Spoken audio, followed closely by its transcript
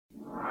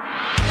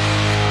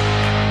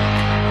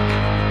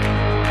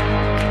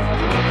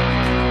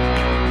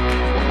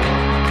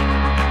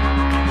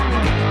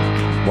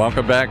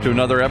Welcome back to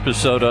another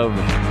episode of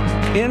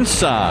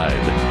Inside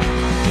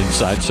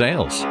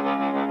Sales.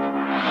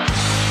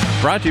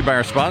 Brought to you by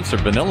our sponsor,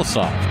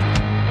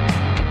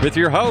 VanillaSoft, with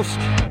your host,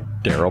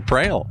 Daryl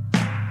Praill.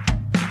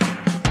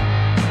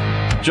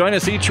 Join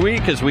us each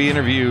week as we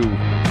interview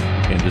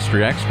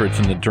industry experts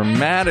in the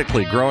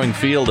dramatically growing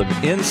field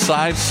of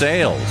inside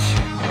sales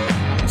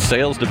and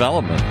sales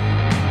development.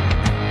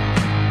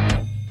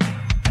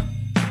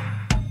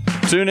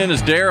 Tune in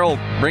as Daryl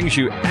brings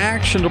you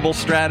actionable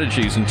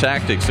strategies and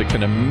tactics that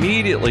can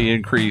immediately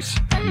increase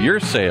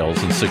your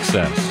sales and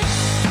success.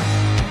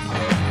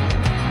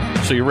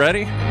 So you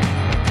ready?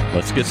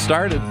 Let's get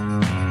started.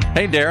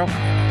 Hey, Daryl.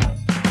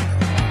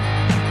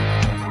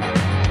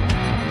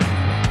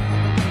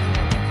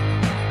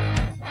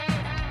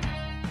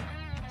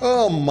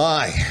 Oh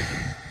my,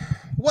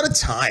 what a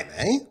time,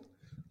 eh?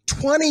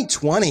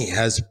 2020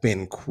 has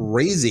been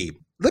crazy.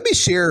 Let me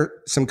share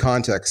some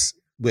context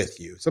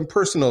with you, some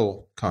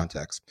personal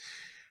context.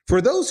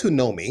 For those who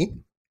know me,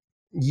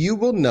 you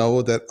will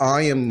know that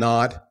I am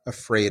not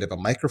afraid of a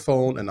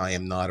microphone and I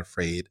am not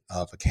afraid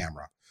of a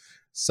camera.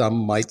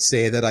 Some might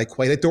say that I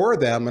quite adore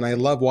them and I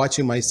love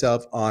watching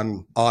myself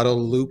on auto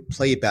loop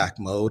playback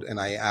mode,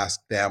 and I ask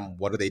them,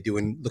 what are they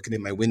doing looking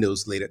in my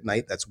windows late at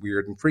night? That's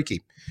weird and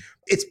freaky.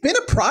 It's been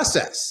a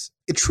process.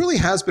 It truly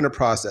has been a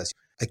process.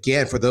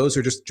 Again, for those who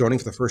are just joining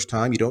for the first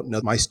time, you don't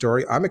know my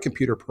story. I'm a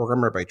computer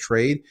programmer by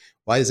trade.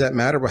 Why does that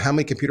matter? Well, how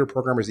many computer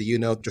programmers do you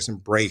know just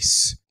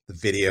embrace the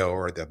video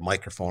or the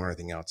microphone or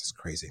anything else? It's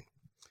crazy.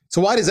 So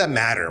why does that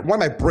matter? Why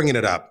am I bringing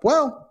it up?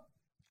 Well,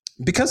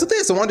 because of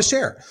this, I wanted to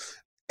share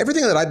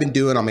everything that I've been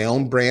doing on my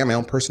own brand, my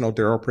own personal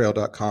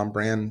DarylPraill.com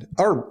brand,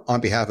 or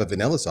on behalf of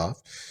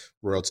VanillaSoft,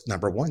 world's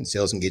 #1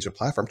 sales engagement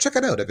platform. Check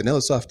it out at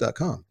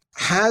VanillaSoft.com.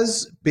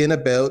 Has been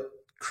about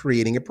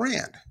creating a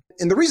brand.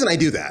 And the reason I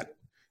do that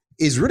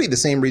is really the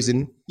same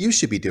reason you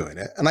should be doing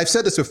it. And I've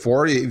said this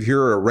before. If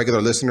you're a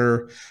regular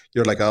listener,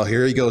 you're like, oh,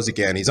 here he goes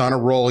again. He's on a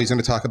roll. He's going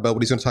to talk about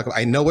what he's going to talk about.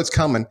 I know what's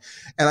coming.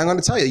 And I'm going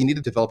to tell you, you need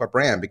to develop a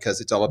brand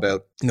because it's all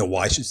about,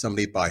 why should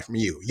somebody buy from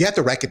you? You have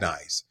to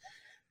recognize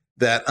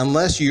that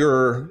unless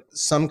you're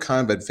some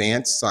kind of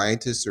advanced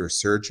scientist or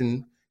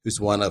surgeon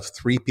who's one of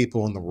 3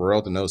 people in the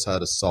world that knows how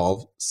to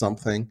solve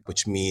something,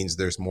 which means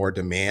there's more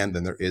demand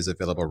than there is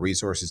available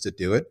resources to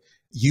do it,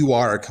 you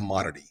are a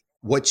commodity.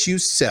 What you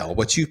sell,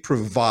 what you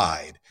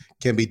provide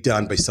can be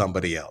done by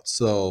somebody else.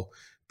 So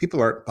people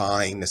aren't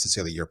buying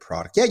necessarily your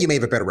product. Yeah, you may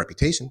have a better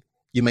reputation.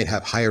 You might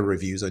have higher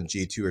reviews on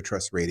G2 or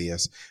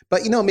TrustRadius,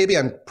 but maybe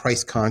I'm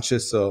price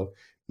conscious, so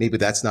maybe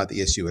that's not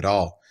the issue at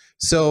all.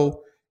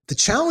 So the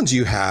challenge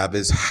you have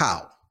is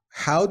how?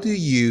 How do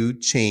you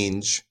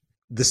change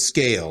the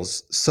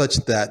scales such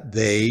that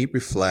they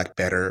reflect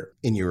better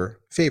in your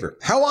favor?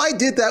 How I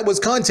did that was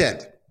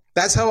content.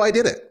 That's how I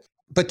did it.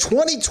 But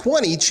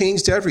 2020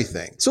 changed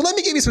everything. So let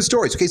me give you some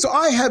stories. Okay, so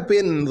I have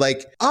been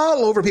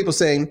all over people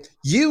saying,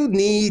 you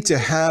need to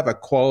have a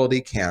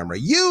quality camera.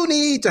 You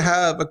need to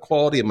have a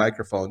quality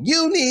microphone.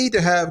 You need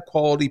to have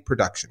quality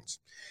productions.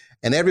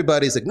 And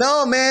everybody's like,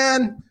 no,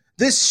 man,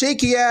 this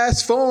shaky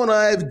ass phone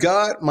I've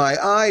got, my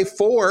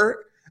i4,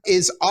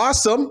 is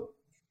awesome.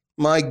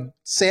 My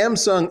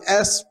Samsung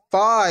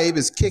S5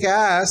 is kick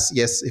ass.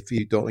 Yes, if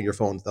you don't know your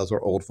phones, those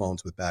are old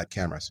phones with bad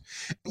cameras.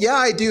 Yeah,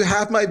 I do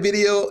have my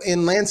video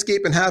in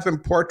landscape and half in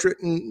portrait.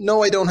 And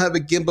no, I don't have a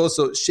gimbal,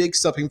 so it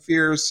shakes something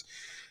fierce.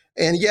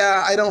 And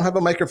yeah, I don't have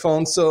a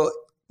microphone, so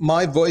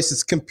my voice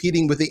is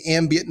competing with the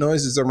ambient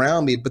noises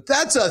around me. But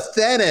that's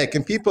authentic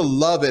and people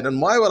love it. And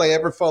why would I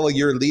ever follow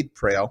your lead,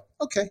 Praill?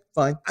 Okay,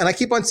 fine. And I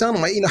keep on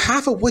telling them,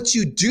 half of what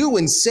you do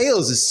in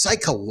sales is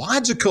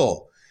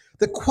psychological.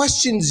 The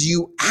questions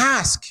you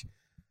ask,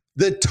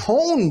 the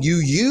tone you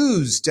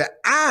use to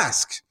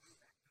ask,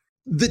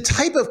 the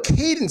type of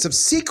cadence of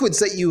sequence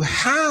that you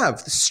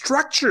have, the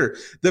structure,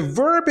 the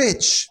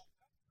verbiage,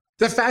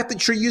 the fact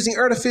that you're using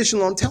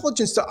artificial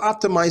intelligence to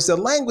optimize the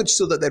language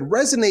so that that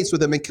resonates with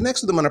them and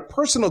connects with them on a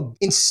personal,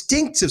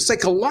 instinctive,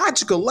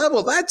 psychological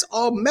level, that's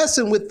all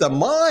messing with the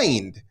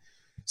mind.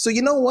 So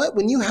you know what?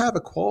 When you have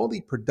a quality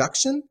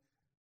production,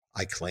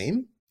 I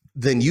claim,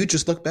 then you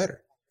just look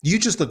better. You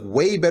just look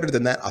way better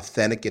than that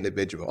authentic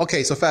individual.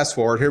 Okay, so fast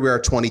forward. Here we are,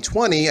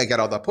 2020. I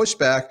got all that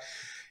pushback.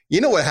 You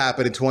know what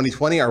happened in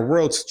 2020? Our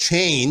world's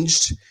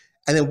changed.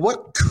 And then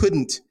what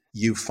couldn't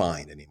you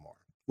find anymore?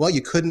 Well,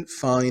 you couldn't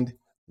find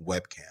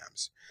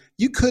webcams.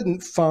 You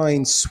couldn't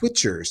find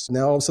switchers.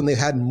 Now, all of a sudden, they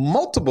had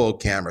multiple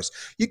cameras.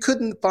 You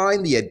couldn't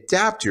find the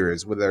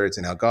adapters, whether it's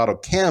an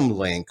Elgato Cam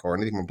Link or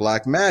anything from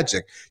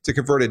Blackmagic, to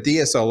convert a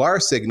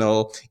DSLR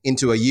signal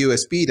into a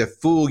USB to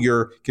fool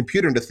your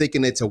computer into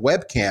thinking it's a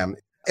webcam.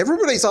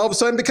 Everybody's all of a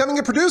sudden becoming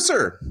a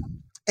producer.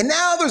 And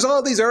now there's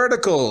all these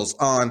articles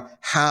on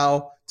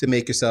how to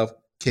make yourself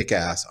kick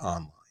ass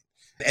online.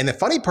 And the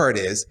funny part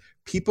is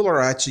people are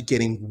actually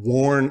getting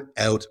worn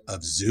out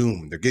of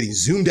Zoom. They're getting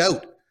zoomed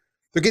out.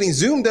 They're getting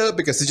zoomed out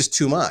because it's just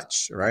too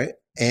much, right?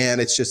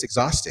 And it's just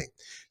exhausting.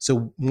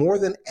 So more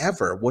than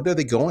ever, what are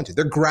they going to?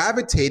 They're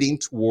gravitating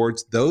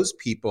towards those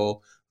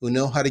people who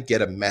know how to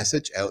get a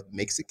message out,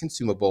 makes it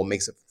consumable,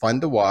 makes it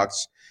fun to watch,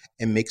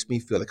 and makes me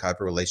feel like I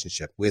have a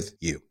relationship with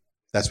you.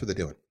 That's what they're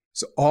doing.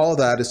 So all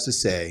that is to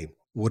say,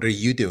 what are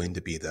you doing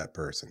to be that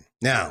person?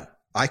 Now,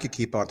 I could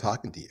keep on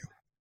talking to you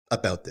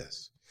about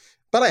this,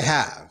 but I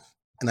have,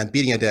 and I'm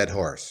beating a dead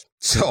horse.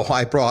 So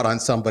I brought on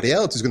somebody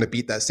else who's going to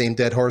beat that same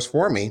dead horse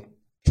for me.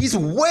 He's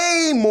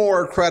way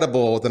more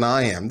credible than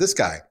I am. This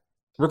guy,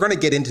 we're going to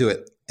get into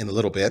it in a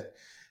little bit,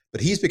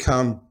 but he's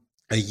become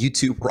a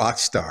YouTube rock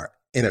star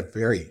in a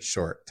very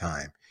short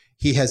time.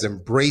 He has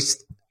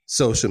embraced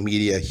social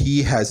media.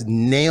 He has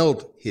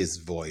nailed his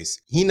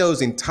voice. He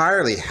knows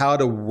entirely how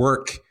to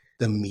work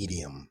the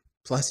medium.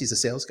 Plus, he's a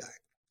sales guy,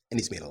 and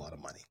he's made a lot of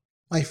money.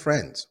 My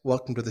friends,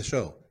 welcome to the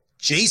show.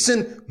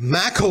 Jason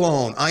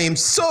McAlone. I am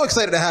so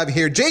excited to have you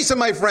here. Jason,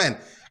 my friend,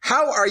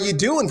 how are you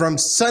doing from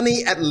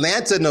sunny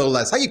Atlanta, no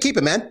less? How you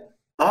keeping, man?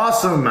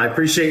 Awesome. I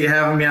appreciate you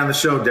having me on the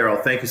show,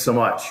 Daryl. Thank you so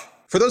much.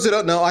 For those who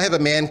don't know, I have a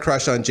man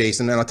crush on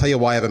Jason, and I'll tell you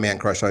why I have a man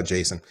crush on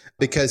Jason.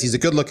 Because he's a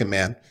good-looking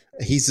man.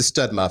 He's a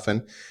stud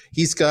muffin.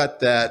 He's got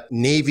that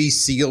Navy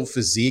SEAL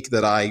physique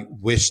that I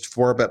wished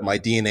for, but my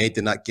DNA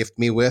did not gift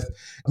me with.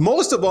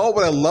 Most of all,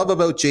 what I love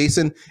about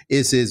Jason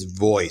is his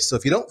voice. So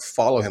if you don't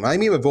follow him, I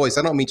mean with voice,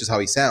 I don't mean just how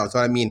he sounds.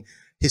 I mean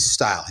his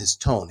style, his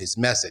tone, his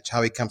message,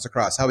 how he comes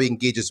across, how he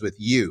engages with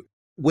you.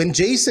 When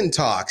Jason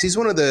talks, he's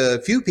one of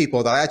the few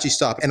people that I actually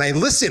stop and I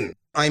listen.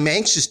 I'm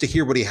anxious to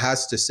hear what he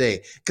has to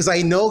say because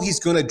I know he's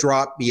going to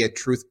drop me a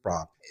truth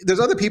bomb. There's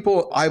other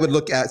people I would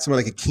look at,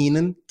 someone like a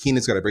Keenan.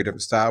 Keenan's got a very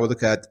different style. I would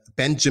look at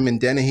Benjamin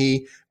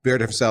Dennehy, very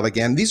different style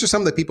again. These are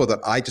some of the people that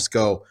I just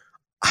go,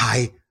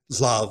 I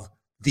love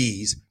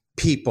these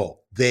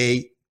people.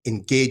 They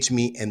engage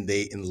me and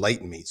they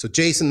enlighten me. So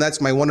Jason,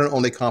 that's my one and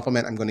only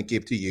compliment I'm going to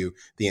give to you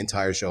the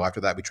entire show. After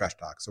that, we trash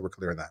talk. So we're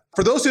clear on that.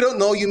 For those who don't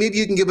know you, maybe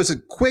you can give us a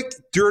quick,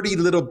 dirty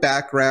little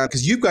background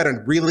because you've got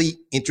a really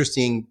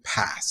interesting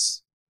past.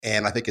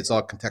 And I think it's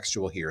all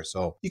contextual here.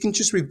 So you can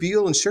just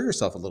reveal and share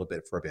yourself a little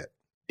bit for a bit.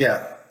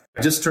 Yeah.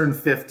 I just turned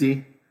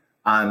 50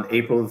 on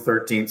April the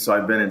 13th. So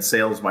I've been in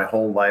sales my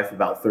whole life,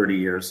 about 30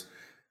 years.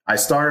 I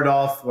started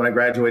off when I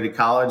graduated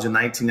college in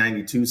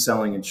 1992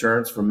 selling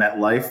insurance for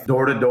MetLife,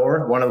 door to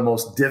door. One of the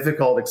most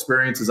difficult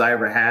experiences I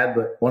ever had,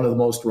 but one of the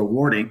most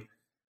rewarding.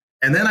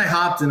 And then I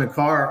hopped in a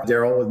car,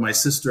 Daryl, with my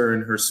sister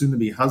and her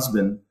soon-to-be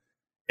husband.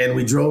 And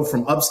we drove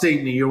from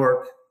upstate New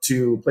York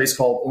to a place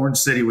called Orange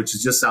City, which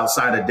is just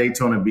outside of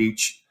Daytona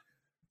Beach.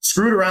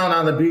 Screwed around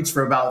on the beach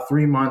for about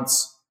 3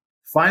 months.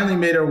 Finally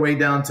made our way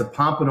down to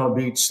Pompano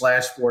Beach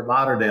 / Fort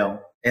Lauderdale.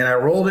 And I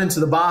rolled into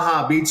the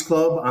Baja Beach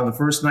Club on the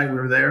first night we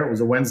were there. It was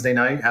a Wednesday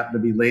night, happened to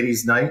be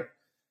ladies' night.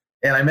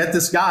 And I met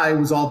this guy who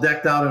was all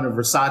decked out in a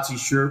Versace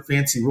shirt,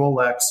 fancy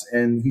Rolex.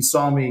 And he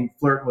saw me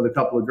flirting with a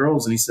couple of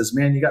girls. And he says,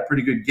 man, you got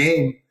pretty good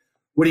game.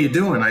 What are you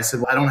doing? I said,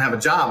 well, I don't have a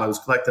job. I was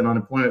collecting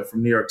unemployment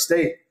from New York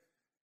State.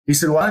 He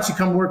said, why don't you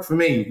come work for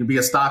me? You can be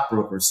a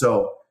stockbroker.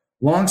 So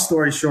long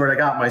story short, I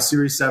got my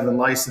Series 7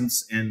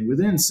 license. And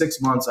within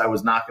 6 months, I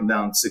was knocking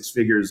down six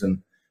figures.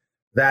 And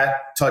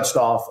that touched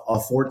off a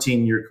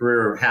 14-year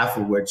career, half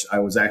of which I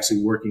was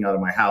actually working out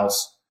of my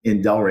house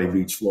in Delray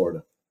Beach,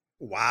 Florida.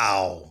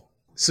 Wow.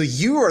 So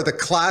you are the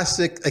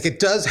classic, like it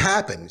does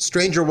happen.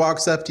 Stranger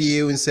walks up to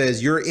you and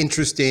says, you're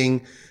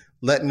interesting.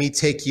 Let me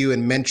take you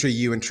and mentor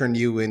you and turn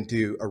you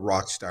into a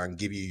rock star and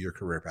give you your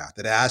career path.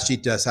 It actually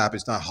does happen.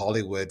 It's not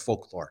Hollywood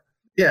folklore.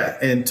 Yeah.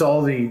 And to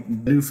all the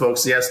new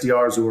folks, the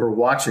SDRs who were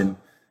watching,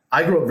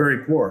 I grew up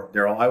very poor,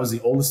 Daryl. I was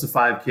the oldest of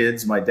 5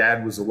 kids. My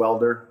dad was a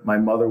welder. My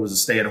mother was a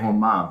stay-at-home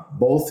mom.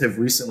 Both have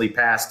recently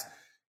passed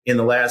in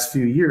the last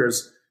few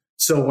years.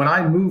 So when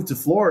I moved to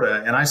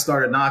Florida and I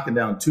started knocking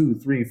down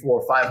 $200,000,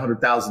 $300,000,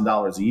 $400,000,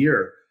 $500,000 a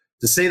year,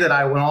 to say that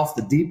I went off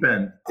the deep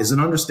end is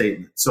an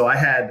understatement. So I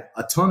had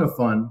a ton of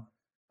fun.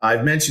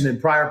 I've mentioned in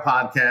prior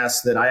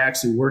podcasts that I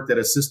actually worked at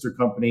a sister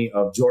company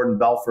of Jordan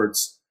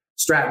Belfort's,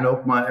 Stratton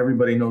Oakmont.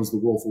 Everybody knows The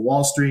Wolf of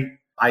Wall Street.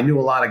 I knew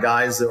a lot of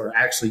guys that were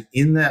actually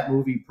in that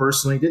movie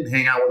personally. Didn't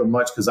hang out with them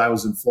much because I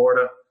was in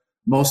Florida.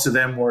 Most of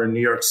them were in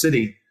New York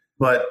City.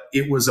 But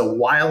it was a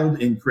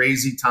wild and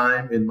crazy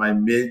time in my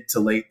mid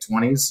to late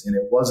 20s. And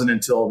it wasn't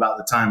until about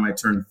the time I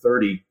turned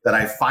 30 that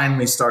I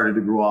finally started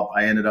to grow up.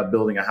 I ended up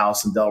building a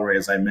house in Delray,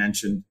 as I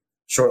mentioned.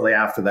 Shortly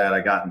after that,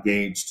 I got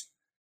engaged.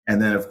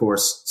 And then, of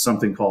course,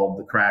 something called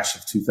the crash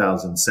of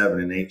 2007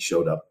 and 8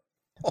 showed up.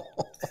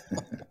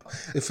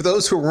 For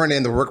those who weren't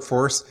in the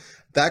workforce,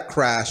 that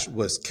crash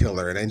was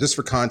killer. And just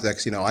for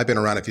context, I've been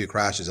around a few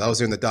crashes. I was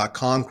there in the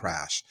 .com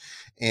crash,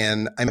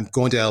 and I'm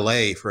going to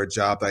LA for a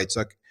job that I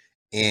took.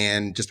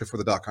 And just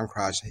before the .com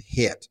crash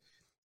hit,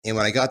 and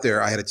when I got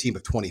there, I had a team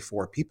of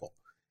 24 people.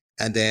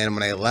 And then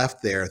when I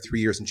left there 3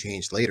 years and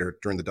change later,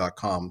 during the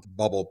 .com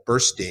bubble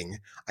bursting,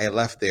 I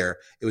left there.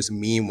 It was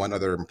me and one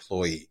other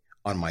employee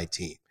on my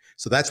team.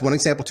 So that's one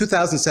example.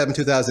 2007,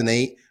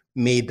 2008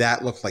 made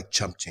that look like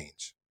chump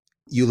change.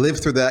 You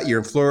lived through that. You're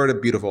in Florida,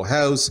 beautiful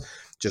house.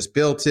 Just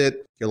built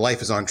it. Your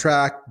life is on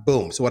track.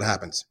 Boom. So what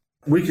happens?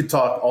 We could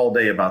talk all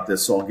day about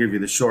this, so I'll give you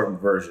the shortened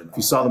version. If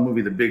you saw the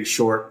movie The Big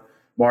Short,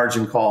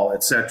 Margin Call,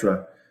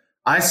 etc.,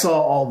 I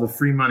saw all the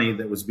free money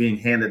that was being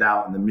handed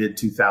out in the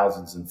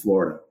mid-2000s in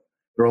Florida.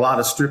 There are a lot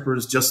of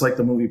strippers, just like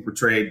the movie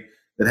portrayed,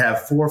 that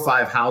have 4 or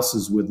 5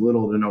 houses with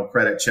little to no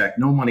credit check,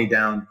 no money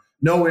down,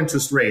 no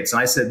interest rates.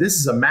 And I said, this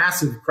is a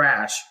massive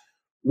crash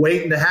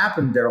waiting to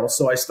happen, Daryl.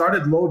 So I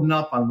started loading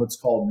up on what's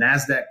called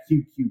NASDAQ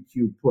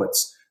QQQ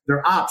puts.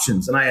 They're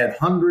options. And I had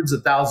hundreds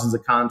of thousands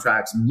of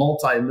contracts,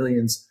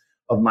 multi-millions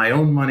of my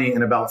own money,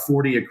 and about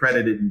 40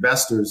 accredited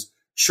investors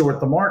short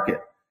the market.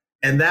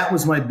 And that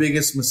was my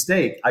biggest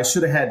mistake. I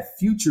should have had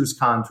futures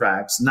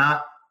contracts,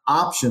 not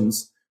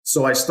options.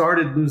 So I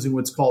started losing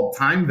what's called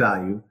time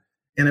value.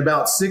 In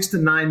about 6 to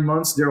 9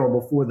 months,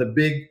 Daryl, before the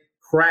big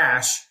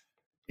crash,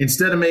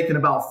 instead of making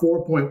about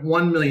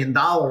 $4.1 million,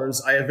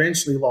 I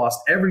eventually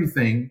lost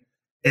everything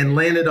and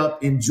landed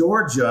up in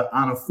Georgia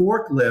on a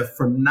forklift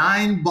for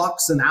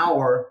 $9 an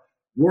hour,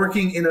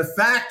 working in a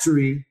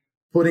factory,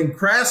 putting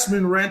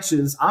Craftsman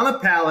wrenches on a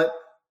pallet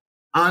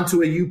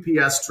onto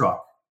a UPS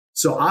truck.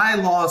 So I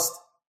lost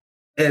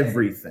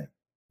everything.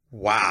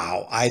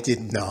 Wow, I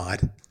did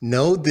not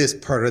know this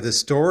part of the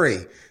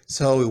story.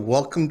 So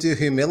welcome to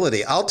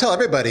humility. I'll tell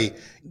everybody,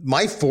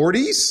 my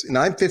 40s, and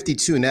I'm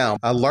 52 now,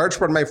 a large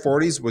part of my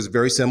 40s was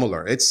very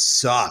similar. It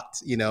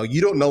sucked. You know,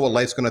 you don't know what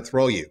life's going to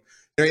throw you.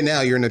 Right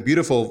now, you're in a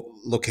beautiful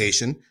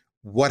location.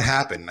 What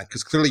happened?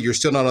 Because clearly you're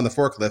still not on the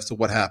forklift. So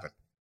what happened?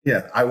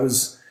 Yeah, I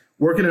was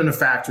working in a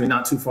factory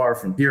not too far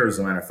from here, as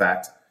a matter of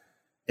fact.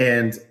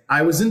 And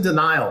I was in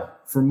denial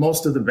for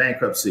most of the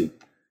bankruptcy.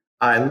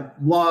 I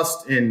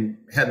lost and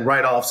had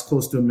write-offs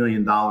close to $1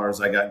 million.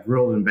 I got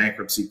grilled in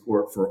bankruptcy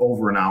court for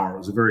over an hour. It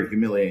was a very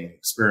humiliating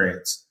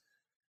experience.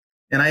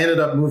 And I ended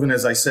up moving,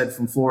 as I said,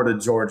 from Florida to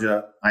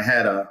Georgia. I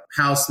had a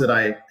house that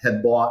I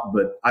had bought,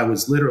 but I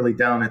was literally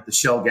down at the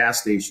Shell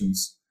gas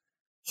stations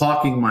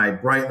hawking my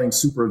Breitling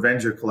Super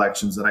Avenger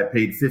collections that I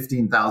paid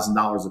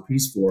 $15,000 a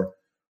piece for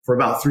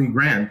about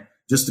 $3,000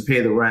 just to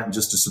pay the rent and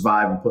just to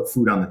survive and put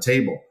food on the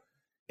table.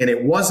 And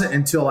it wasn't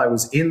until I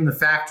was in the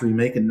factory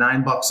making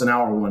 $9 an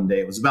hour one day.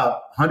 It was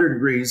about 100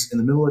 degrees in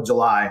the middle of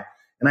July.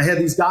 And I had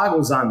these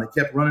goggles on that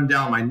kept running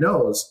down my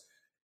nose.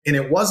 And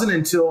it wasn't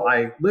until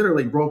I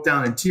literally broke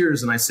down in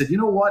tears and I said, you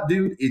know what,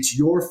 dude, it's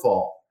your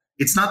fault.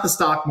 It's not the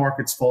stock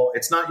market's fault.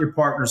 It's not your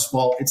partner's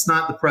fault. It's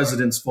not the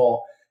president's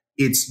fault.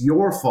 It's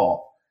your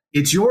fault.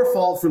 It's your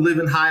fault for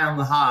living high on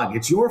the hog.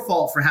 It's your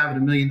fault for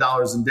having $1 million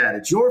in debt.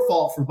 It's your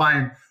fault for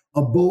buying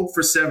a boat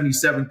for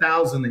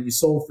 $77,000 that you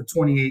sold for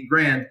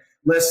 $28,000.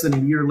 Less than a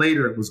year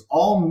later, it was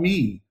all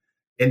me.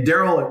 And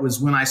Daryl, it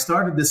was when I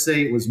started to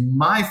say it was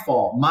my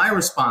fault, my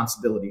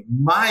responsibility,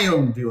 my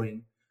own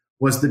doing,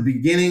 was the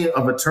beginning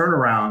of a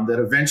turnaround that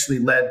eventually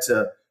led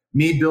to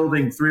me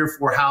building 3 or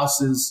 4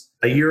 houses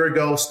a year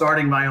ago,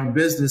 starting my own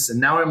business. And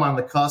now I'm on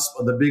the cusp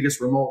of the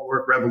biggest remote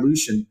work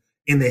revolution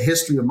in the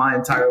history of my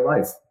entire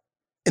life.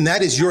 And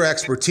that is your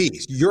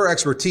expertise. Your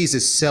expertise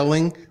is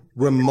selling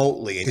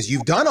remotely because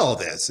you've done all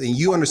this and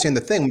you understand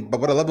the thing.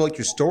 But what I love about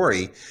your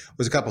story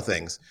was a couple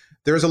things.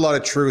 There's a lot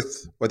of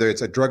truth, whether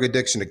it's a drug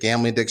addiction, a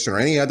gambling addiction, or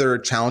any other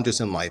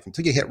challenges in life.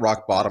 Until you hit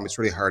rock bottom, it's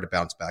really hard to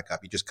bounce back up.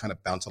 You just kind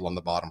of bounce along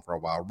the bottom for a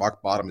while.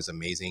 Rock bottom is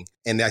amazing.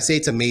 And I say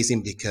it's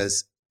amazing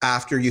because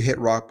after you hit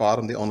rock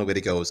bottom, the only way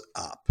to go is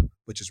up,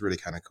 which is really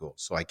kind of cool.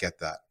 So I get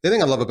that. The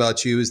thing I love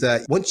about you is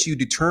that once you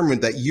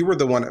determined that you were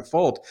the one at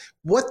fault,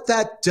 what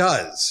that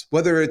does,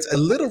 whether it's a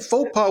little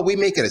faux pas we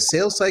make at a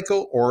sales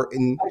cycle or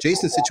in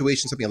Jason's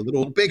situation, something a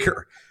little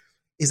bigger,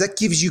 is that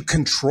gives you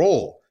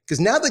control. Because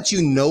now that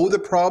you know the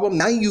problem,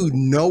 now you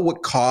know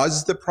what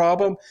caused the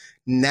problem,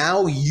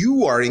 now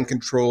you are in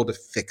control to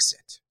fix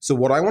it. So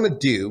what I want to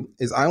do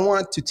is I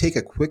want to take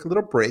a quick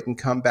little break and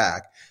come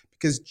back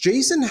because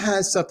Jason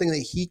has something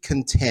that he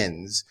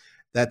contends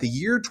that the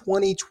year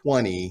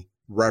 2020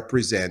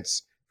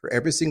 represents for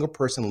every single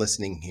person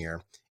listening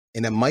here.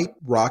 And it might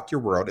rock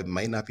your world. It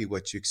might not be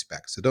what you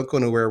expect. So don't go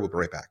nowhere. We'll be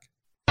right back.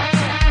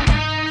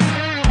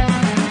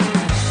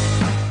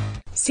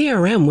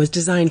 CRM was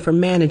designed for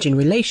managing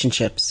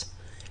relationships.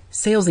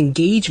 Sales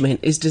engagement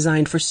is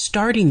designed for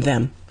starting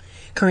them.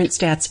 Current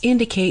stats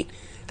indicate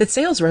that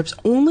sales reps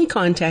only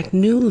contact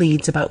new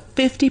leads about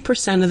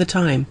 50% of the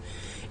time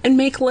and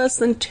make less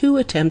than 2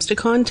 attempts to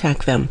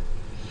contact them.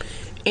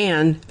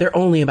 And they're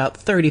only about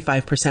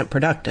 35%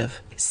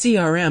 productive.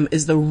 CRM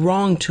is the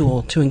wrong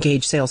tool to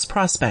engage sales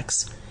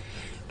prospects.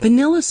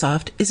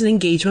 VanillaSoft is an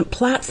engagement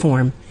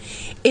platform.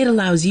 It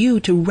allows you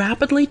to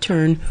rapidly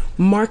turn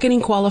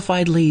marketing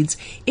qualified leads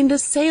into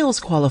sales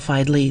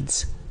qualified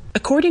leads.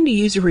 According to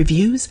user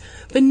reviews,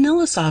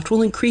 VanillaSoft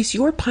will increase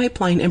your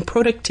pipeline and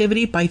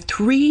productivity by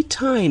 3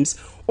 times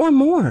or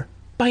more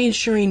by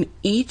ensuring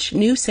each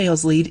new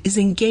sales lead is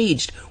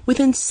engaged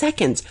within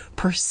seconds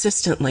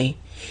persistently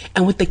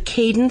and with the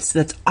cadence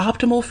that's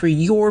optimal for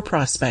your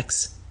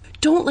prospects.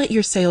 Don't let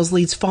your sales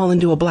leads fall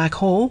into a black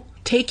hole.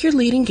 Take your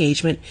lead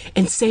engagement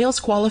and sales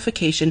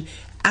qualification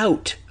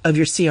out of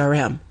your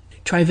CRM.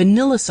 Try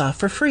VanillaSoft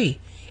for free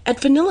at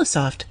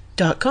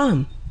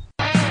vanillasoft.com.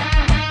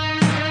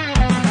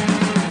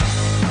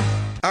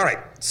 All right.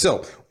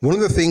 So one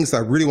of the things that I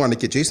really want to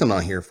get Jason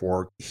on here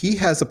for, he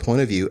has a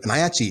point of view, and I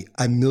actually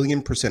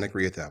 1,000,000%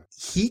 agree with him.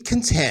 He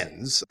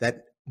contends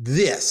that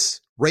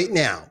this, right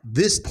now,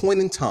 this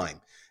point in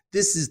time,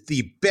 This is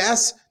the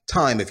best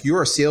time. If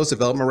you're a sales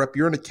development rep,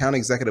 you're an account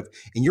executive,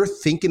 and you're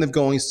thinking of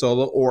going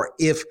solo, or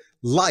if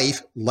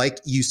life, like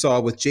you saw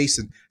with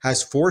Jason,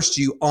 has forced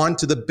you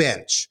onto the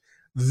bench,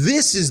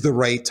 this is the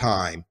right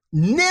time.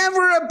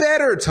 Never a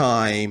better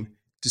time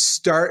to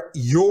start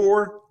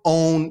your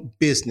own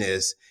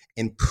business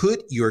and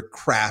put your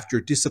craft,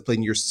 your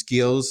discipline, your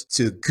skills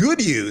to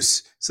good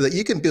use so that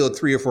you can build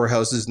 3 or 4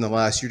 houses in the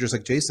last year, just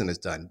like Jason has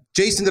done.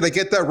 Jason, did I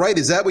get that right?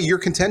 Is that what your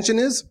contention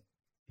is?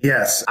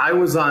 Yes. I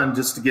was on,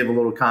 just to give a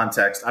little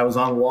context, I was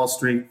on Wall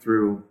Street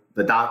through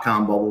the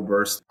dot-com bubble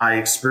burst. I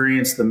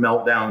experienced the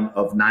meltdown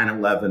of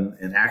 9/11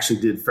 and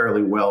actually did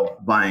fairly well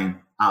buying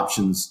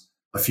options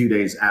a few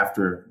days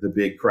after the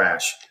big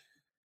crash.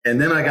 And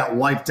then I got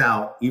wiped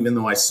out, even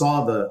though I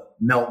saw the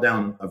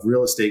meltdown of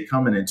real estate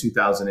coming in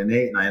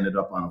 2008, and I ended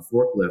up on a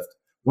forklift.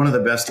 One of the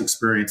best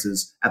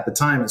experiences. At the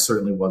time, it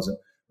certainly wasn't,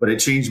 but it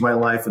changed my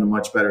life in a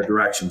much better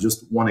direction.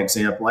 Just one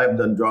example, I haven't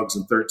done drugs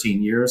in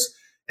 13 years,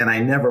 and I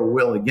never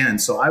will again.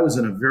 So I was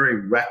in a very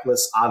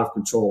reckless, out of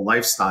control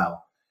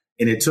lifestyle.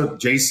 And it took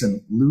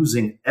Jason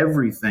losing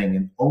everything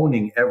and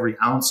owning every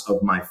ounce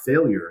of my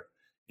failure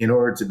in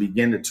order to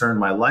begin to turn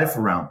my life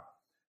around.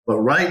 But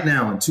right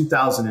now in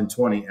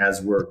 2020,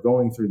 as we're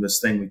going through this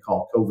thing we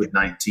call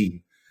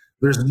COVID-19,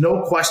 there's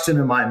no question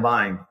in my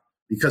mind,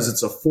 because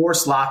it's a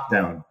forced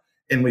lockdown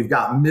and we've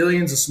got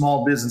millions of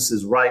small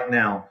businesses right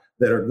now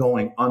that are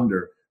going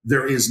under.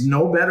 There is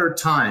no better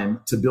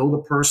time to build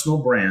a personal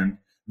brand.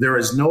 There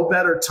is no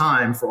better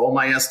time for all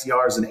my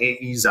SDRs and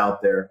AEs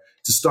out there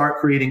to start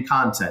creating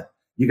content.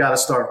 You got to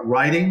start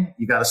writing.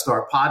 You got to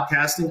start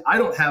podcasting. I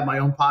don't have my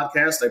own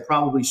podcast. I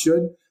probably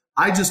should.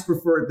 I just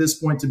prefer at this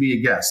point to be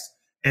a guest.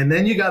 And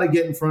then you got to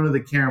get in front of the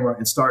camera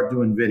and start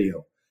doing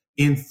video.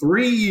 In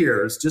 3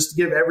 years, just to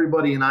give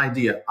everybody an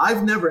idea,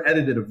 I've never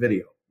edited a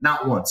video,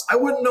 not once. I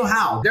wouldn't know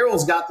how.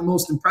 Daryl's got the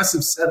most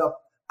impressive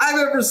setup I've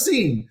ever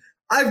seen.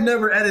 I've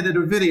never edited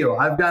a video.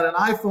 I've got an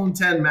iPhone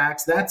 10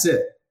 Max. That's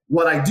it.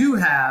 What I do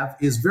have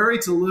is very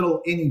to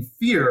little any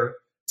fear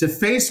to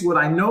face what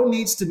I know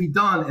needs to be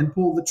done and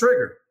pull the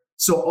trigger.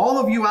 So all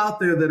of you out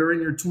there that are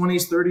in your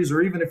 20s, 30s,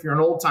 or even if you're an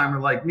old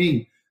timer like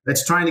me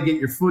that's trying to get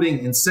your footing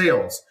in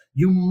sales,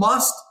 you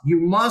must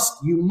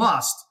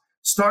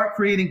start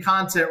creating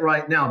content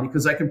right now,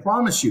 because I can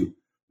promise you,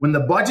 when the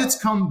budgets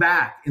come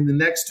back in the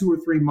next 2 or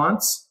 3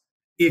 months,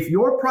 if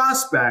your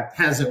prospect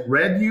hasn't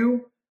read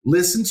you,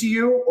 listened to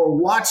you, or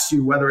watched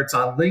you, whether it's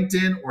on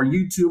LinkedIn or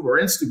YouTube or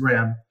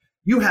Instagram,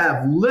 you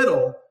have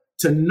little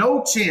to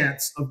no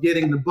chance of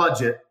getting the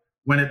budget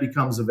when it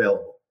becomes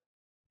available.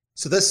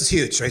 So this is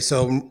huge, right?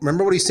 So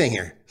remember what he's saying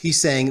here. He's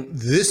saying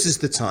this is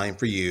the time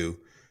for you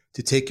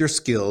to take your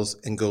skills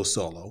and go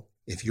solo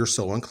if you're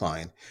so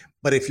inclined.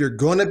 But if you're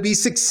going to be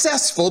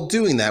successful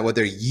doing that,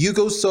 whether you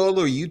go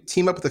solo or you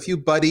team up with a few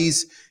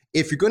buddies,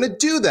 if you're going to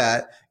do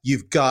that,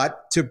 you've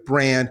got to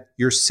brand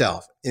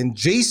yourself. And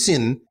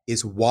Jason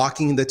is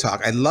walking the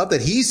talk. I love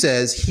that he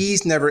says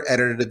he's never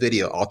edited a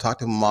video. I'll talk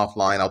to him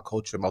offline. I'll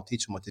coach him. I'll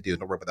teach him what to do.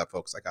 Don't worry about that,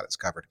 folks. I got it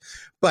covered.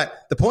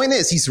 But the point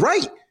is, he's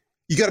right.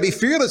 You got to be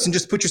fearless and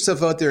just put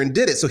yourself out there and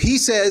did it. So he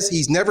says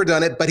he's never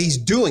done it, but he's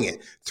doing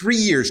it. 3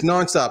 years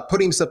nonstop,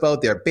 putting himself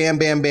out there. Bam,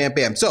 bam, bam,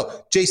 bam.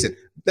 So Jason,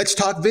 let's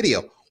talk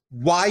video.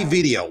 Why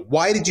video?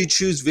 Why did you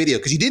choose video?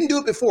 Because you didn't do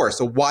it before.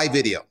 So why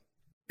video?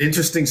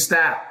 Interesting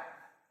stat.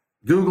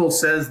 Google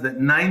says that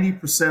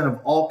 90% of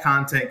all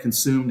content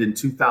consumed in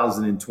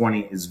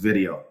 2020 is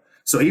video.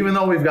 So even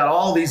though we've got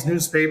all these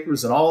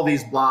newspapers and all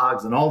these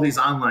blogs and all these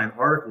online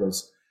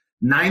articles,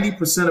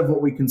 90% of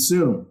what we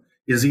consume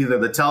is either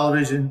the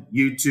television,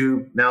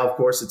 YouTube, now of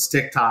course it's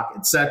TikTok,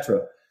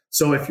 etc.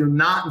 So if you're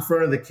not in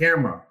front of the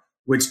camera,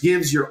 which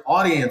gives your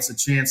audience a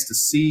chance to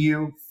see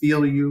you,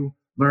 feel you,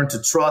 learn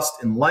to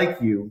trust and like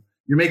you,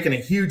 you're making a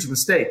huge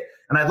mistake.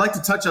 And I'd like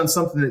to touch on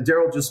something that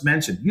Daryl just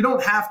mentioned. You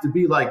don't have to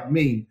be like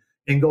me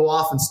and go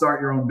off and start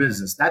your own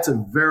business. That's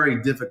a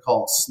very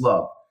difficult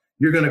slug.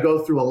 You're going to go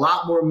through a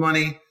lot more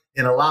money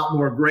and a lot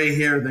more gray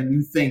hair than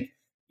you think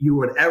you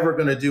were ever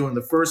going to do in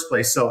the first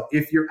place. So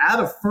if you're at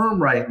a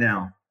firm right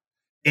now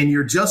and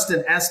you're just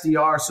an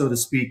SDR, so to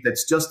speak,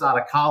 that's just out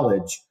of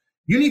college,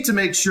 you need to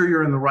make sure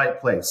you're in the right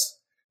place.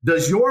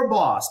 Does your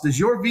boss, does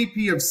your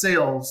VP of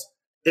sales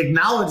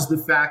acknowledge the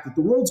fact that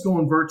the world's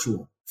going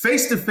virtual?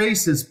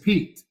 Face-to-face has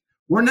peaked.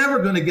 We're never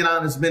going to get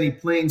on as many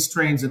planes,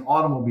 trains, and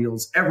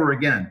automobiles ever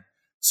again.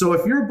 So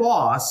if your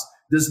boss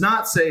does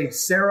not say,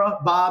 Sarah,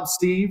 Bob,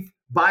 Steve,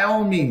 by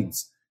all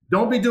means,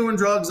 don't be doing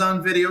drugs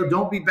on video.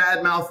 Don't be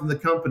bad-mouthing the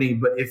company.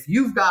 But if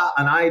you've got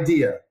an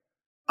idea,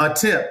 a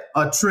tip,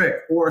 a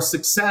trick, or a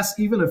success,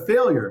 even a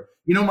failure,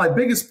 you know, my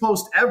biggest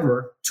post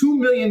ever, 2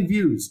 million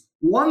views.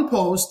 One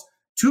post,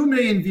 2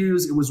 million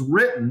views. It was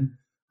written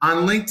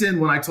on LinkedIn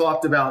when I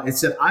talked about, it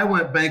said, I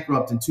went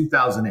bankrupt in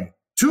 2008.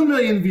 2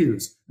 million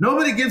views.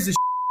 Nobody gives a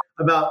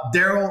about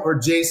Daryl or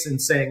Jason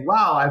saying,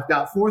 wow, I've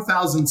got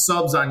 4,000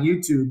 subs on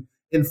YouTube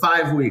in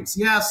 5 weeks.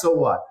 Yeah, so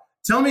what?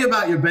 Tell me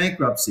about your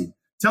bankruptcy.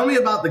 Tell me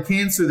about the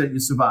cancer that you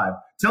survived.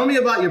 Tell me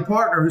about your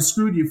partner who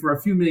screwed you for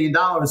a few $1 million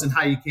and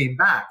how you came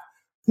back.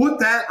 Put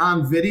that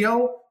on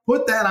video.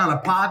 put that on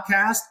a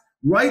podcast,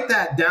 write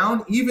that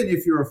down. Even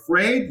if you're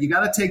afraid, you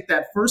got to take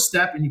that first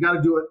step and you got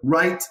to do it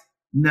right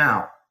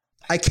now.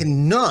 I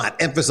cannot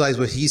emphasize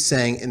what he's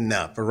saying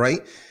enough, all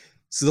right?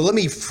 So let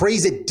me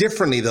phrase it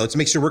differently, though, to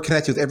make sure we're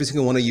connected with every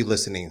single one of you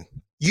listening.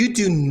 You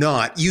do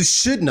not, you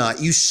should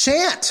not, you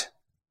shan't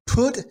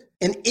put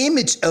an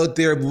image out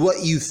there of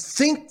what you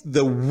think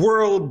the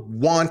world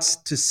wants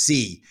to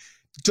see.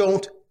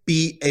 Don't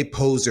be a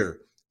poser.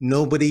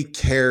 Nobody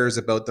cares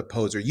about the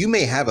poser. You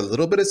may have a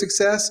little bit of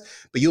success,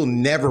 but you'll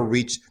never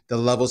reach the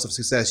levels of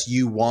success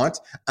you want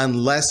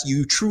unless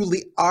you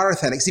truly are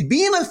authentic. See,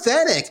 being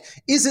authentic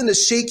isn't a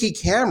shaky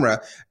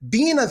camera.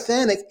 Being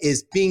authentic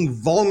is being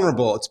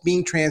vulnerable. It's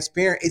being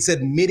transparent. It's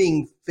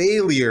admitting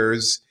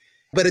failures,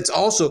 but it's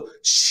also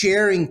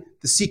sharing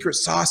the secret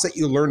sauce that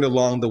you learned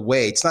along the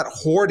way. It's not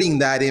hoarding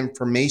that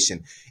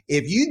information.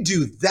 If you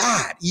do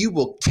that, you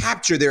will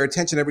capture their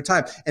attention every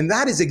time. And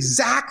that is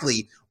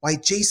exactly why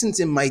Jason's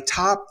in my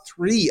top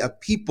 3 of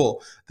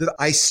people that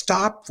I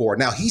stop for.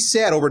 Now, he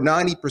said over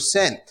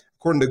 90%,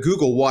 according to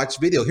Google, watch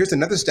video. Here's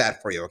another stat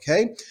for you,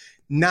 okay?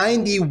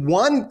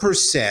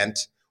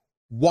 91%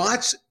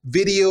 watch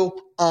video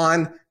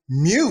on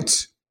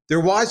mute. They're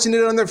watching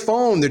it on their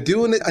phone. They're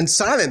doing it on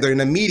silent. They're in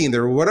a meeting.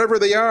 They're whatever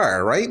they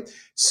are, right?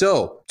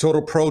 So,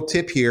 total pro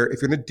tip here.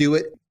 If you're going to do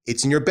it,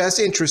 it's in your best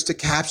interest to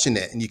caption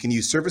it. And you can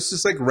use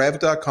services like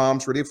rev.com,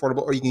 it's really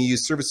affordable, or you can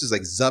use services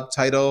like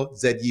Zubtitle,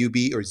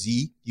 Z-U-B, or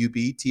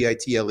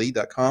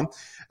Z-U-B-T-I-T-L-E.com.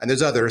 And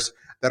there's others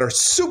that are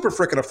super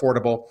freaking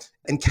affordable,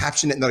 and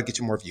caption it and that'll get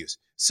you more views.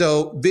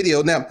 So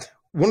video. Now,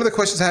 one of the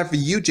questions I have for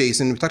you,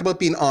 Jason, we talked about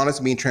being honest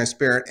and being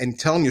transparent and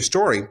telling your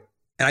story.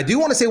 And I do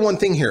want to say one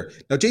thing here.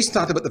 Now, Jason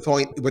talked about the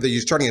point whether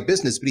you're starting a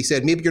business, but he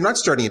said maybe you're not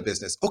starting a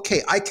business.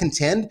 Okay, I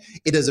contend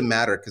it doesn't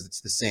matter because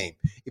it's the same.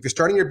 If you're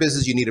starting your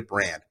business, you need a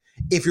brand.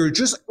 If you're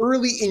just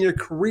early in your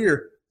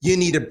career, you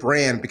need a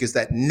brand because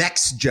that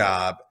next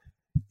job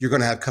you're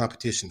going to have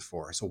competition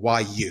for. So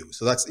why you?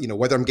 So that's,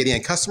 whether I'm getting a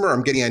customer or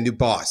I'm getting a new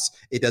boss,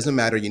 it doesn't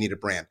matter. You need a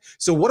brand.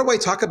 So what do I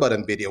talk about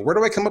in video? Where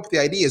do I come up with the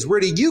ideas? Where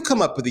do you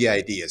come up with the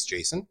ideas,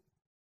 Jason?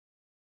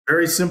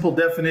 Very simple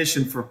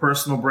definition for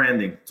personal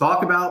branding.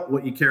 Talk about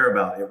what you care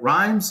about. It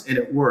rhymes and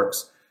it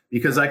works,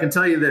 because I can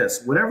tell you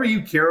this, whatever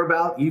you care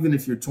about, even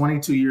if you're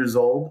 22 years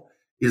old,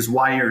 is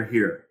why you're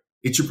here.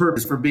 It's your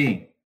purpose for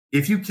being.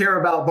 If you care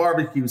about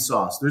barbecue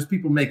sauce, there's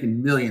people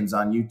making millions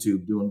on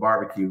YouTube doing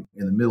barbecue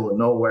in the middle of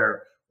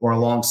nowhere or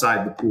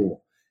alongside the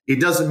pool. It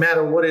doesn't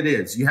matter what it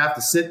is. You have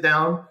to sit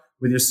down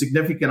with your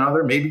significant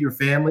other, maybe your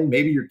family,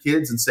 maybe your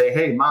kids, and say,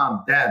 hey,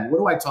 mom, dad, what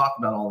do I talk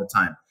about all the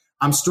time?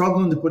 I'm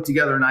struggling to put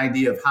together an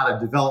idea of how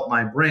to develop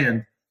my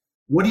brand.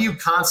 What are you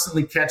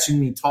constantly catching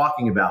me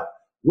talking about?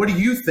 What do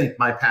you think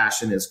my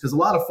passion is? Because a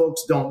lot of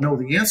folks don't know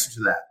the answer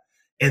to that.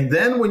 And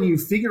then when you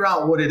figure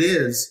out what it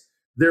is,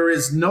 there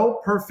is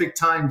no perfect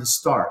time to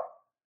start.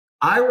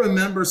 I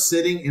remember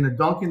sitting in a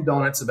Dunkin'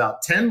 Donuts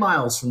about 10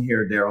 miles from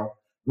here, Daryl,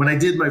 when I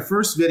did my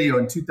first video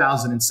in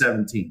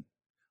 2017.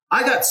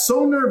 I got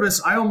so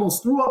nervous, I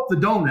almost threw up the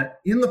donut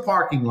in the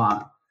parking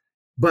lot,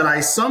 but I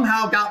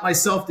somehow got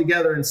myself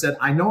together and said,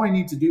 I know I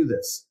need to do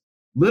this.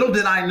 Little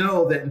did I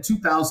know that in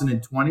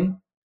 2020, you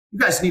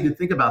guys need to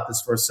think about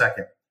this for a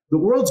second. The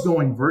world's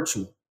going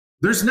virtual.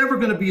 There's never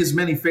going to be as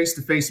many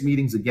face-to-face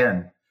meetings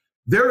again.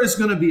 There is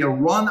going to be a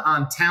run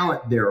on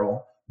talent,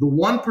 Daryl, the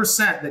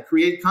 1% that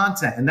create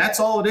content. And that's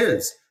all it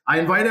is. I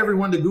invite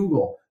everyone to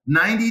Google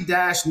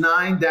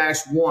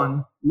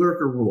 90-9-1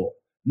 lurker rule.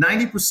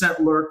 90%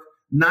 lurk,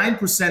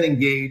 9%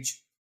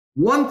 engage,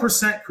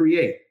 1%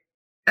 create.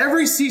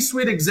 Every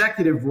C-suite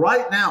executive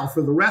right now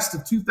for the rest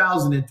of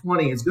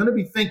 2020 is going to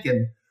be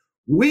thinking,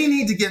 we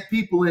need to get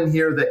people in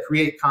here that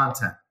create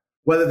content,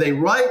 whether they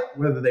write,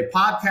 whether they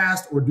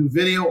podcast or do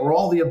video or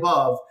all the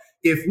above.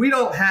 If we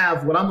don't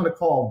have what I'm going to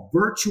call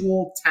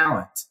virtual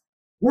talent,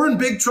 we're in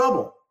big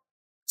trouble.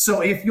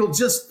 So if you'll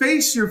just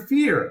face your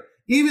fear,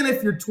 even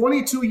if you're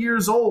 22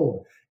 years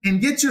old,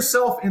 and get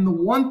yourself in the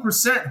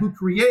 1% who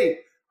create,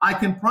 I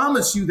can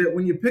promise you that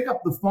when you pick up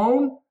the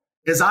phone,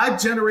 as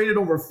I've generated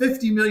over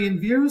 50 million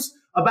views,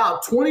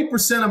 about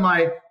 20% of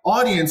my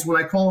audience,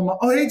 when I call them,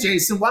 oh, hey,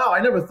 Jason, wow,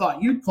 I never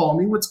thought you'd call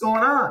me. What's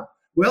going on?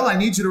 Well, I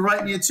need you to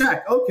write me a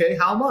check. Okay,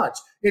 how much?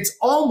 It's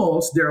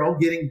almost, Daryl,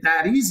 getting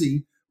that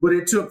easy, but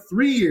it took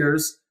 3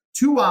 years,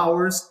 2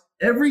 hours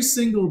every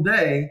single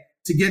day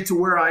to get to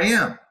where I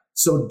am.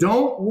 So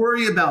don't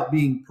worry about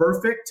being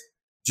perfect.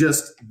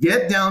 Just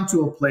get down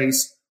to a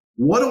place.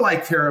 What do I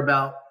care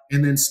about?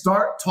 And then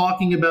start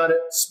talking about it,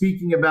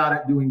 speaking about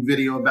it, doing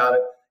video about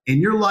it. And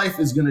your life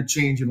is going to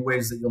change in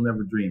ways that you'll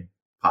never dream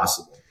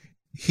possible.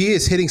 He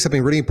is hitting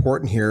something really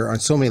important here on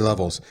so many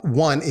levels.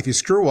 One, if you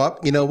screw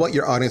up, you know what?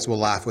 Your audience will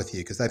laugh with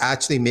you because that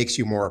actually makes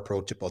you more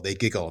approachable. They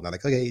giggle. And they're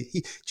like, okay,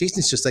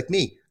 Jason's just like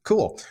me.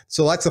 Cool.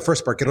 So that's the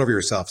first part. Get over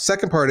yourself.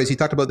 Second part is he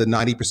talked about the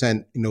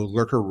 90%,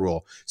 lurker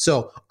rule.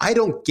 So I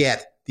don't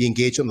get the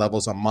engagement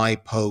levels on my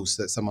posts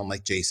that someone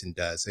like Jason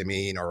does. I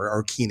mean,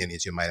 or Keenan,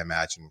 as you might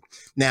imagine.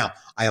 Now,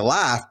 I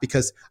laugh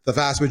because the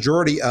vast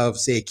majority of,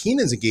 say,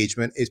 Keenan's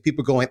engagement is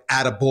people going,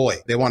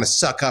 attaboy. They want to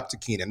suck up to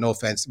Keenan. No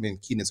offense. I mean,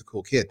 Keenan's a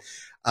cool kid.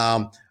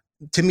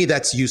 To me,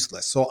 that's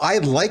useless. So I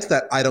like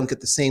that I don't get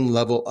the same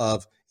level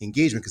of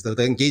engagement because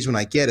the engagement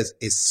I get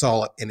is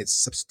solid and it's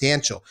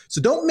substantial.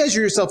 So don't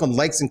measure yourself on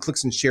likes and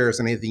clicks and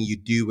shares on anything you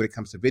do when it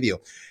comes to video.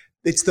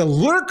 It's the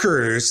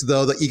lurkers,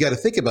 though, that you got to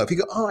think about. If you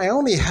go, oh, I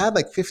only had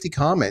like 50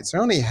 comments. I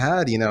only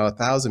had,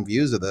 1,000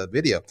 views of the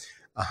video.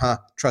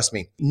 Trust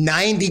me,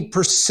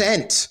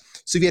 90%.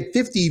 So if you had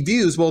 50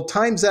 views, well,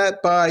 times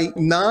that by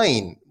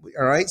 9.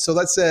 All right. So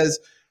that says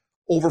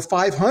over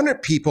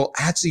 500 people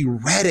actually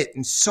read it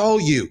and saw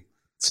you.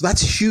 So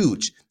that's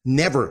huge.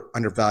 Never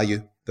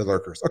undervalue the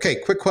lurkers. Okay,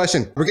 quick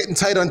question. We're getting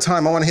tight on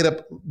time. I want to hit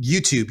up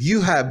YouTube.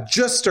 You have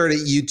just started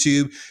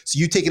YouTube, so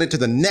you've taken it to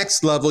the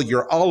next level.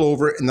 You're all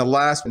over it in the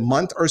last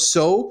month or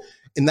so.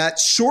 In that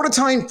short a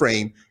time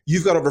frame,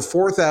 you've got over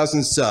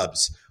 4,000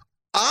 subs.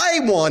 I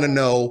want to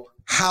know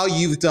how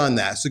you've done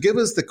that. So give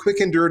us the quick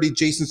and dirty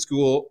Jason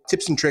School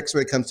tips and tricks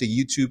when it comes to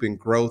YouTube and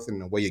growth,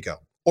 and away you go.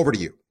 Over to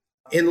you.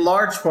 In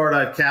large part,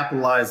 I've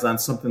capitalized on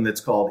something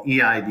that's called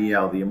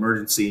EIDL, the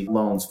Emergency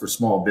Loans for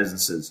Small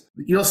Businesses.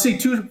 You'll see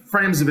two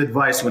frames of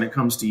advice when it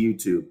comes to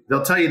YouTube.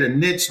 They'll tell you to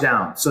niche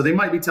down. So they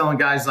might be telling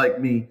guys like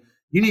me,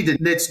 you need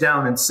to niche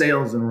down in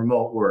sales and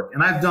remote work.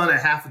 And I've done a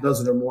half a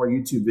dozen or more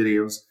YouTube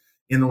videos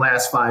in the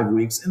last 5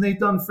 weeks, and they've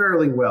done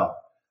fairly well.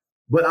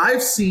 But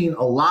I've seen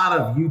a lot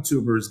of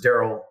YouTubers,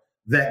 Daryl,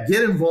 that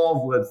get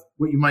involved with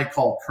what you might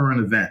call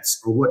current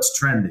events or what's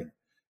trending.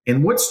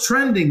 And what's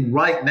trending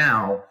right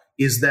now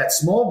is that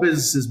small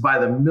businesses by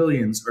the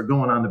millions are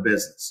going on to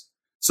business.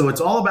 So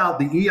it's all about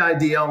the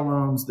EIDL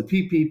loans, the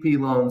PPP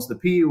loans, the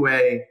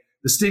PUA,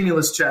 the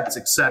stimulus checks,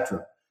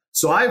 etc.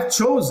 So I've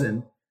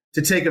chosen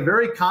to take a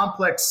very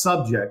complex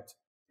subject,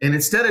 and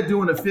instead of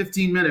doing a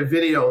 15-minute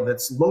video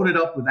that's loaded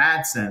up with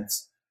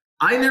AdSense,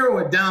 I narrow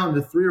it down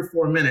to 3 or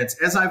 4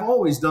 minutes, as I've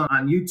always done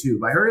on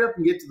YouTube. I hurry up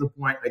and get to the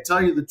point. I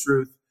tell you the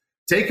truth,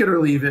 take it or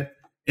leave it.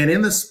 And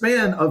in the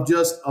span of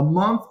just a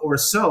month or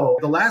so,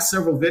 the last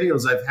several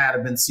videos I've had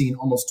have been seen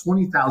almost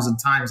 20,000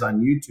 times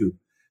on YouTube.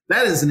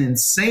 That is an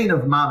insane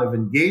amount of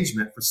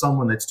engagement for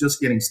someone that's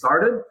just getting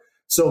started.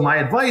 So my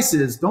advice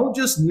is don't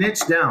just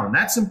niche down.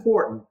 That's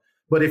important.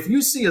 But if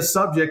you see a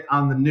subject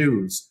on the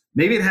news,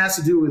 maybe it has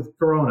to do with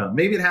Corona,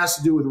 maybe it has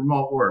to do with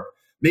remote work,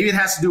 maybe it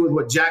has to do with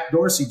what Jack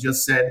Dorsey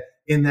just said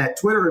in that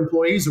Twitter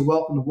employees are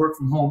welcome to work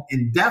from home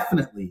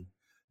indefinitely.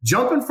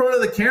 Jump in front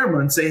of the camera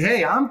and say,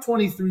 hey, I'm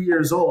 23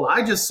 years old.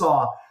 I just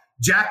saw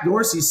Jack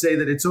Dorsey say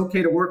that it's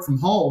okay to work from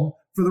home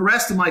for the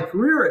rest of my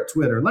career at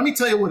Twitter. Let me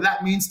tell you what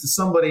that means to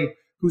somebody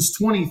who's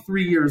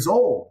 23 years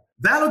old.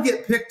 That'll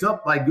get picked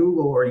up by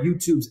Google or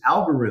YouTube's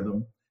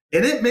algorithm,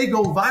 and it may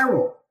go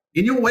viral.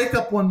 And you'll wake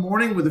up one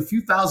morning with a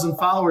few thousand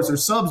followers or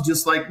subs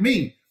just like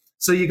me.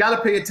 So you got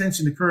to pay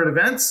attention to current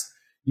events.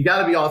 You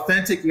got to be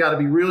authentic. You got to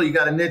be real. You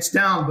got to niche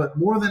down. But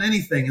more than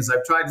anything, as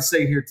I've tried to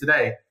say here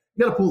today,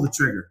 you got to pull the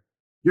trigger.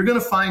 You're going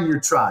to find your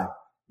tribe.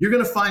 You're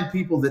going to find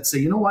people that say,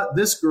 you know what,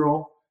 this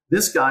girl,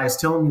 this guy is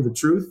telling me the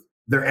truth.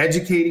 They're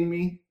educating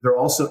me. They're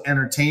also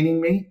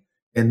entertaining me.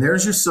 And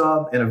there's your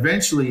sub. And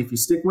eventually, if you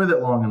stick with it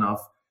long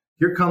enough,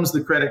 here comes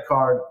the credit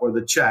card or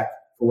the check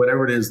for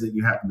whatever it is that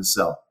you happen to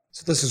sell.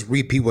 So let's just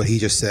repeat what he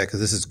just said, because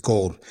this is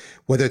gold.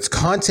 Whether it's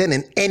content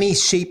in any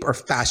shape or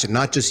fashion,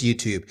 not just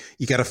YouTube,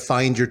 you got to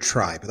find your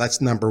tribe.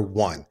 That's number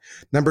one.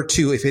 Number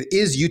two, if it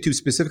is YouTube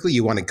specifically,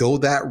 you want to go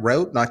that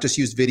route, not just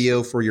use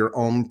video for your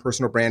own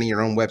personal branding, your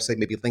own website,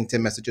 maybe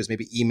LinkedIn messages,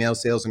 maybe email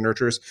sales and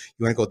nurturers.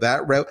 You want to go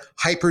that route.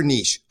 Hyper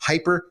niche.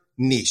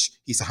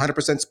 He's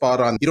 100%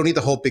 spot on. You don't need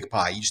the whole big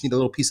pie. You just need a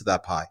little piece of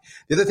that pie.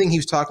 The other thing he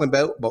was talking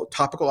about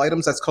topical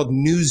items, that's called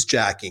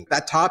newsjacking.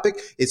 That topic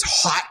is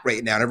hot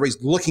right now and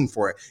everybody's looking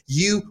for it.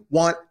 You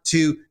want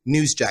to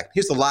newsjack.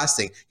 Here's the last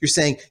thing. You're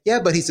saying, yeah,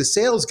 but he's a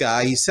sales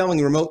guy. He's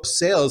selling remote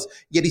sales,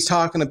 yet he's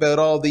talking about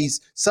all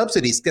these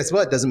subsidies. Guess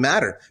what? It doesn't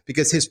matter,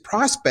 because his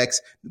prospects,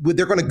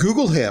 they're going to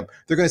Google him.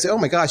 They're going to say, oh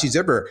my gosh, he's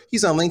on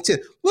LinkedIn.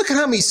 Look at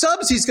how many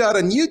subs he's got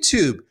on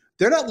YouTube.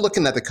 They're not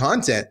looking at the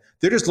content.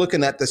 They're just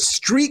looking at the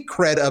street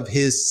cred of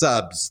his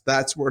subs.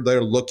 That's where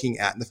they're looking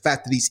at. And the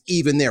fact that he's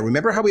even there.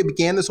 Remember how we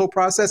began this whole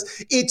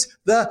process? It's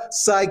the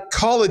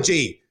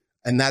psychology.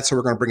 And that's how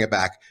we're going to bring it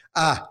back.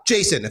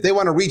 Jason, if they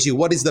want to reach you,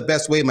 what is the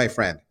best way, my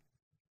friend?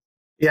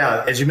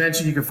 Yeah, as you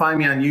mentioned, you can find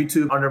me on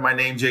YouTube under my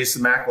name,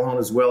 Jason McElhone,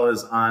 as well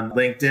as on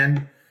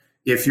LinkedIn.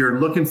 If you're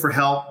looking for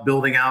help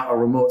building out a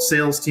remote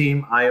sales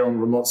team, I own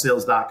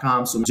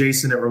remotesales.com. So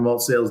Jason at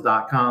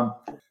remotesales.com.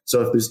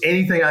 So if there's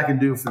anything I can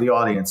do for the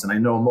audience, and I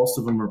know most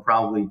of them are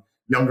probably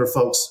younger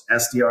folks,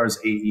 SDRs,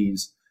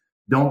 AEs,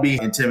 don't be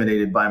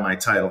intimidated by my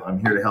title. I'm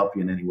here to help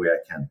you in any way I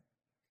can.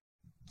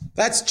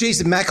 That's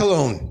Jason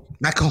McElhone.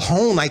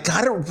 I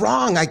got it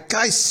wrong. I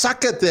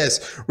suck at this.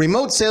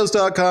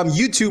 Remotesales.com,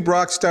 YouTube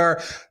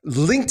rockstar,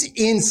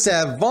 LinkedIn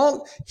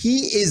savant.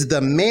 He is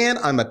the man.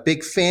 I'm a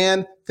big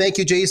fan. Thank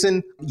you,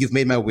 Jason. You've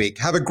made my week.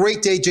 Have a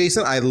great day,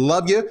 Jason. I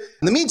love you.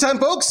 In the meantime,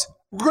 folks,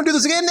 We're going to do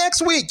this again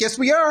next week. Yes,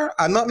 we are.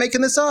 I'm not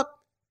making this up.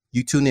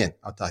 You tune in.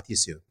 I'll talk to you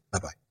soon.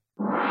 Bye-bye.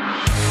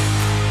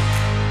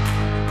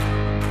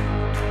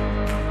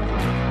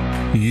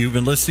 You've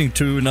been listening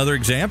to another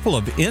example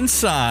of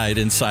Inside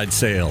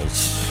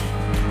Sales,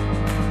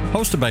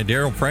 hosted by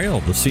Daryl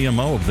Prale, the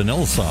CMO of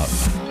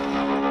VanillaSoft.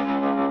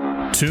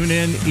 Tune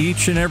in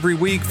each and every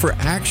week for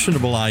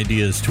actionable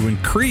ideas to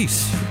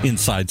increase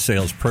inside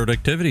sales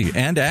productivity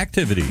and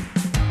activity.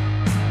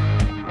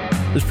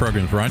 This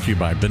program is brought to you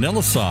by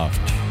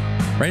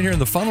VanillaSoft, right here in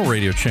the Funnel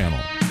Radio channel.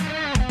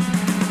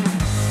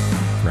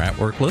 For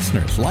at-work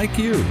listeners like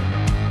you.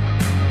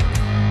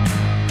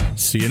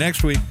 See you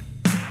next week.